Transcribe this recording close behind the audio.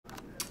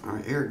All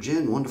right, Eric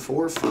Gin, 1 to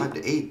 4, 5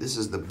 to 8. This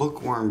is the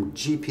Bookworm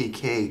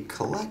GPK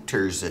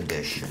Collector's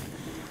Edition.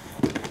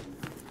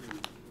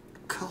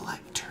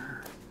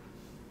 Collector.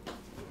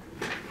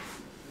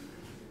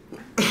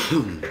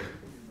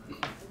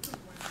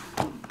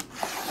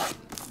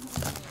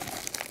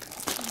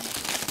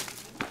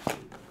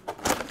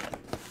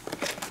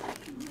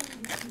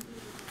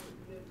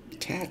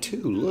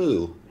 Tattoo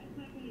Lou.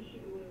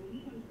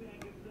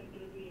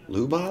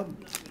 Lou Bob?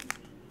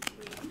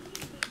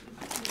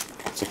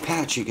 It's a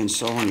patch you can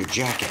sew on your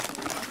jacket.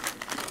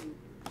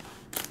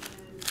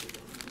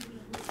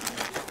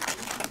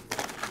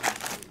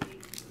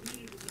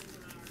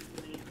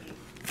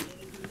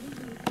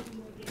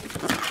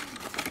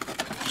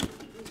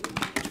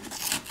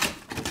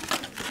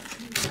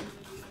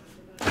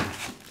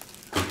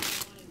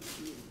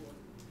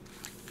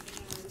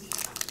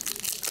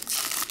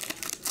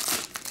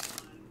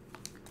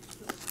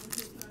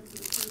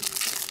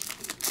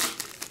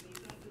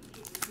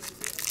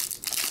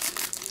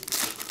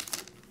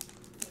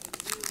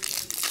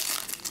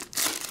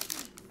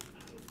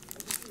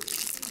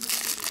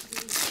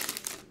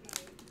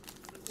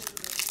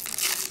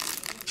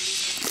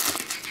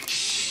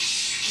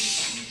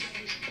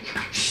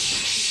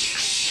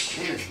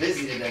 Man, it's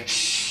busy today.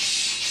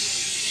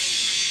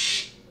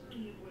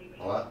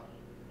 What?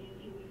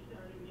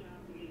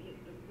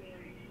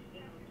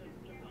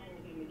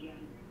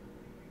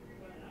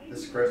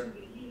 This is Chris.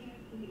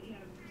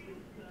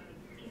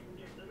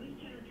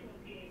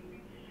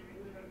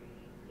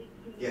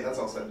 Yeah, that's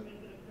all set.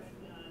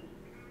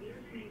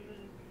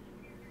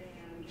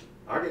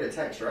 I'll get a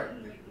text, right?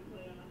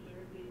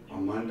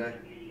 On Monday?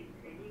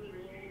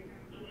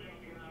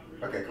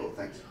 Okay, cool,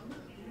 thanks.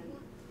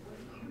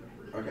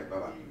 Okay,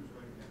 bye-bye.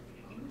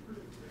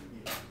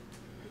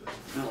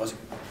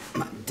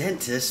 My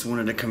dentist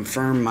wanted to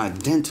confirm my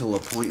dental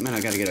appointment.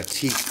 I got to get a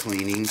teeth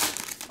cleaning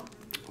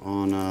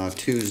on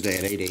Tuesday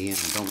at 8 a.m.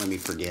 Don't let me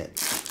forget.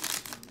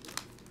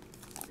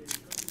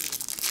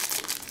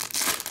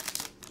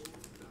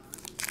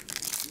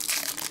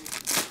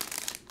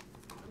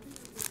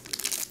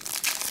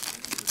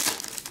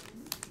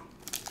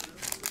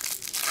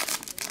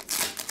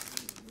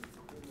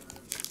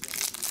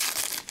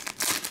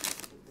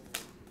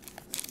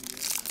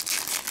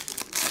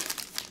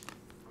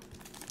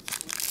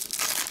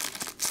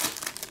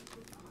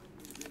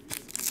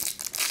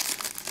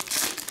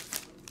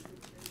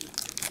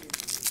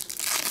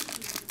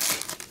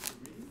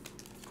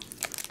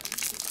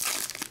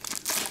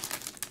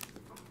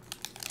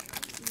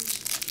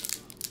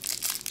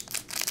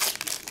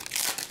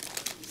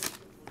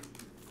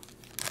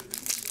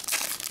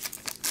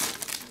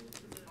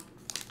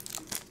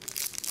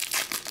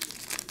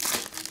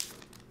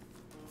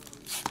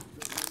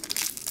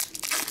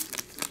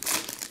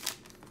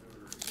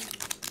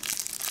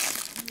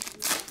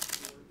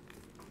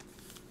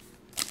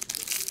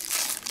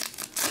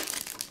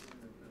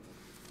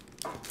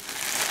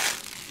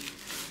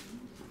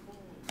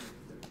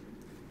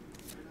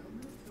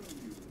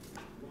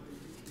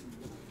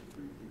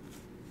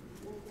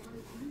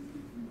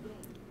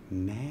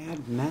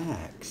 Mad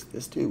Max.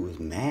 This dude was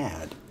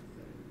mad.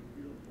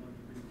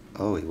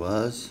 Oh, he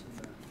was?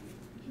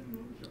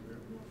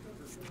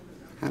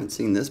 Haven't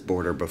seen this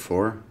border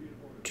before.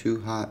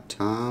 Too Hot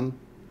Tom.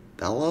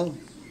 Bello?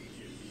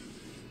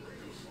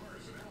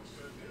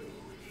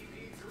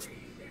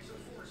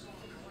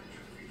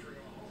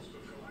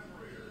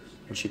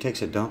 When she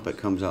takes a dump, it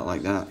comes out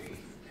like that.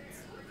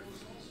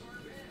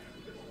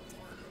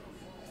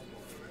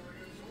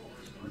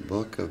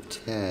 Book of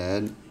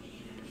Ted.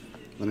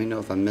 Let me know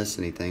if I missed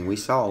anything. We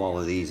saw all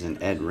of these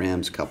in Ed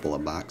Rim's couple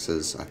of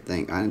boxes, I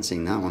think. I hadn't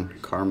seen that one.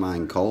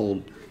 Carmine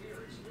Cold.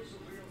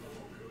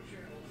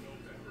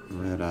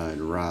 Red-Eyed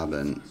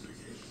Robin.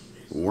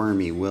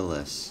 Wormy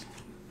Willis.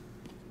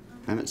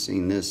 I haven't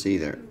seen this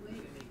either.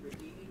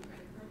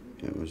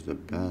 It was the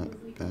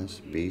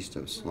best beast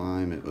of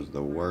slime. It was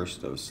the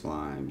worst of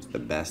slimes. The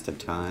best of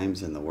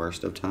times and the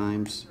worst of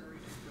times.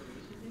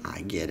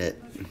 I get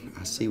it.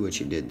 I see what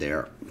you did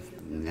there.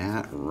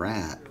 Nat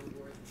Rat.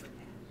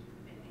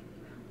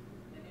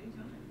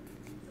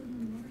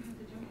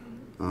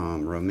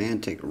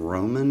 Romantic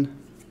Roman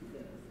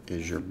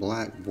is your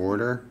black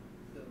border.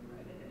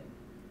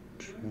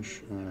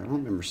 Cheshire. I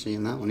don't remember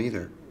seeing that one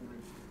either.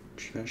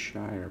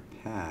 Cheshire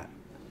Pat.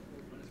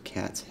 The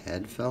cat's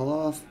head fell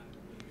off.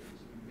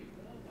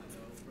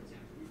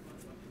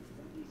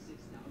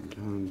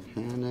 Don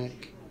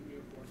Panic.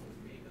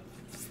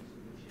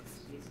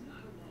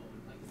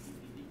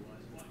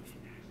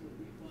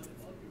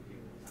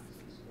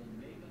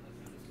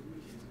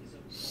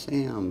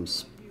 Sam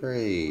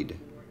Sprayed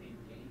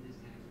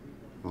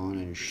on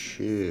his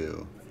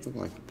shoe. Looked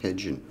like a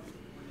pigeon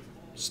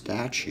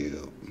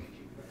statue.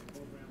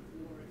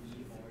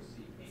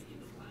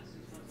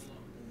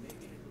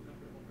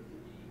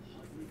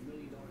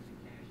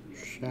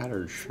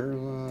 Shattered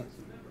Sherlock.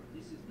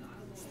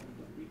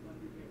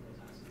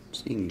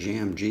 Seeing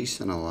Jam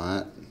Jason a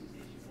lot.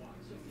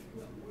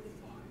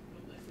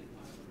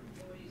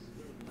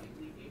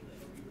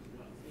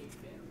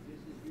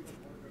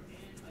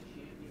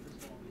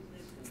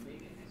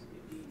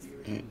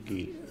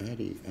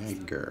 Eddie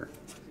Edgar.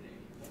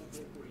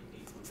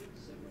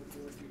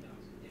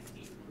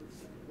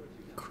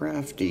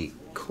 Crafty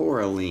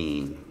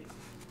Coraline.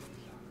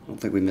 I don't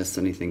think we missed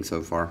anything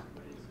so far.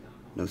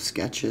 No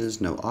sketches,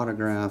 no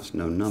autographs,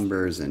 no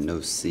numbers, and no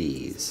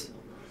C's.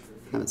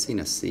 Haven't seen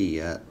a C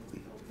yet.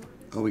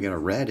 Oh, we got a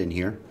red in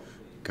here.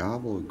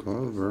 Gobble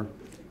Grover.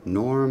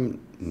 Norm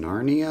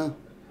Narnia.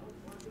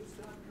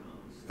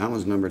 That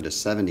one's numbered to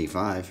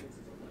 75.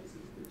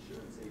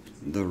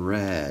 The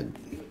red.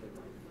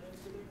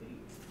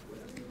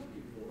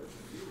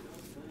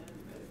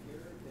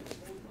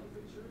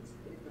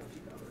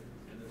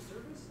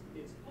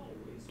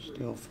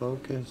 Still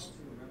focused.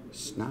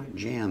 Snot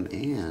Jam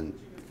and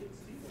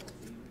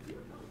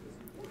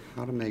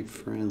How to Make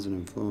Friends and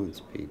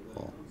Influence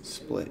People.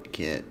 Split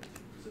kit.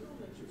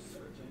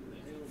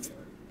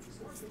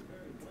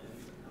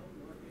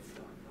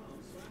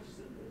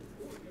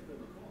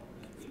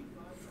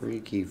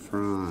 Freaky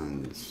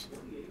Franz.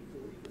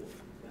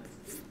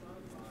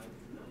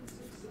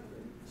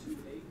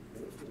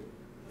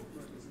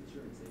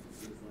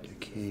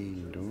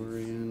 Decaying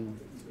Dorian.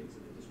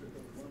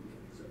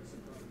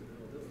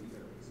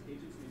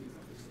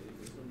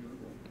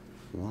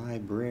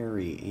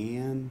 Library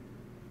Ann.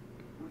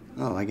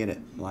 Oh, I get it.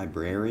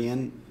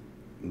 Librarian,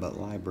 but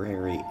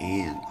Library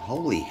Ann.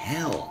 Holy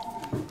hell.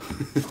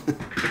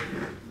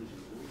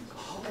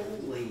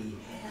 Holy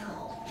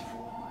hell.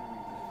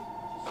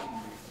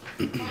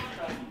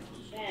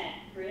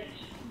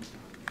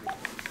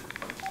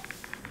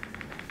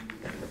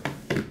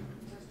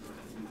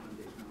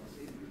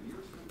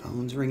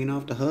 Phone's ringing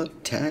off the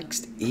hook.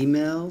 Text,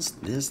 emails,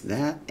 this,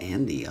 that,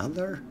 and the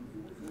other.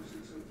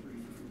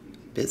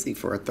 Busy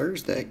for a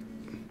Thursday.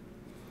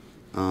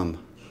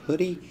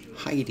 Hoodie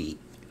Heidi,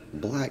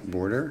 black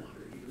border.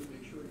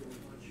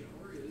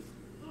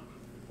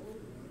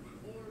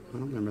 I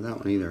don't remember that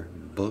one either.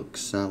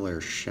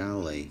 Bookseller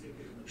Shally.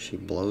 She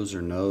blows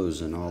her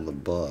nose in all the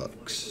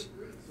books.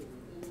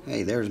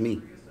 Hey, there's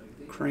me.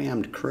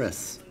 Crammed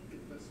Chris.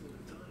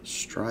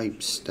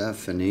 Striped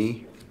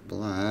Stephanie,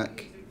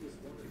 black.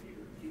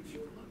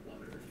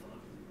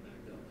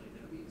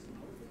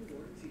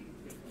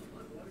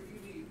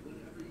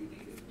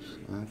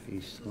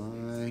 Slappy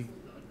Sly.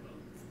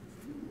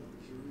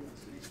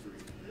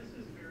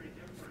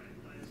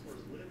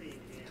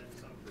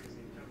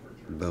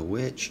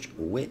 Bewitched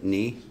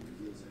Whitney.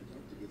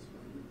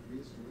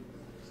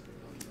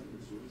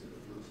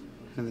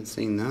 Haven't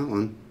seen that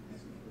one.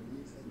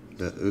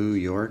 The Ooh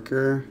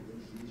Yorker.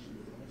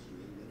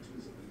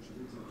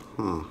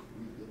 Huh.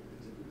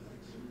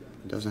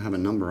 It doesn't have a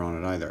number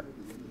on it either.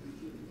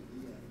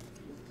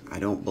 I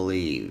don't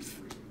believe.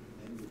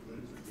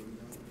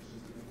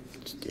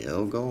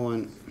 Still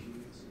going.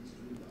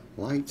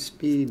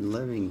 Lightspeed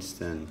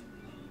Livingston.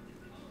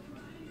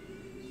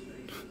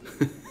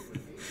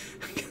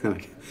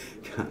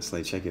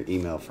 Constantly check your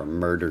email for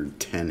murdered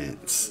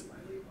tenants.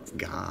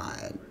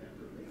 God.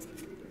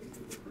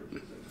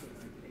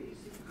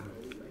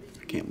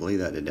 I can't believe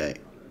that today.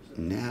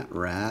 Nat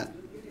Rat.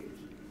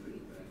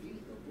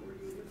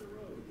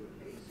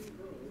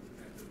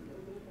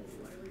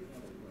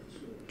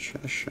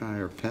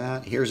 Cheshire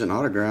Pat. Here's an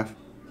autograph.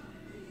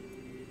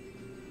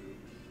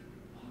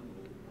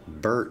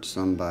 Bert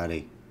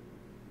somebody.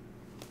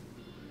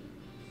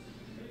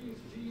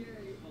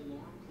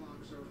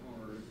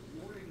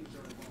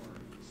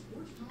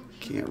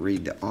 Can't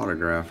read the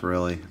autograph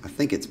really. I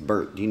think it's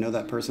Bert. Do you know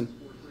that person?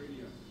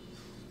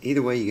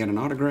 Either way, you got an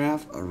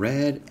autograph, a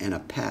red, and a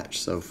patch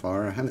so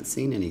far. I haven't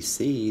seen any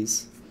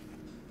C's.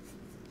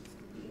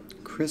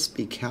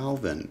 Crispy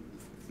Calvin.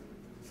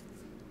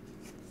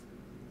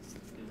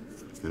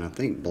 And I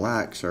think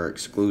blacks are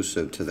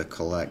exclusive to the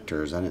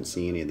collectors. I didn't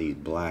see any of these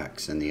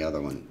blacks in the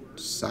other one.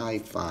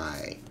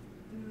 Sci-fi.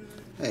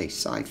 Hey,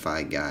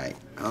 sci-fi guy.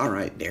 All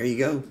right, there you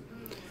go.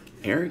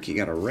 Eric, you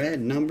got a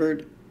red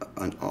numbered,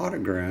 an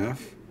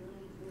autograph,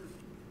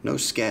 no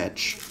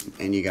sketch,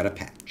 and you got a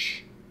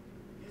patch.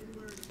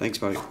 Thanks,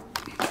 buddy.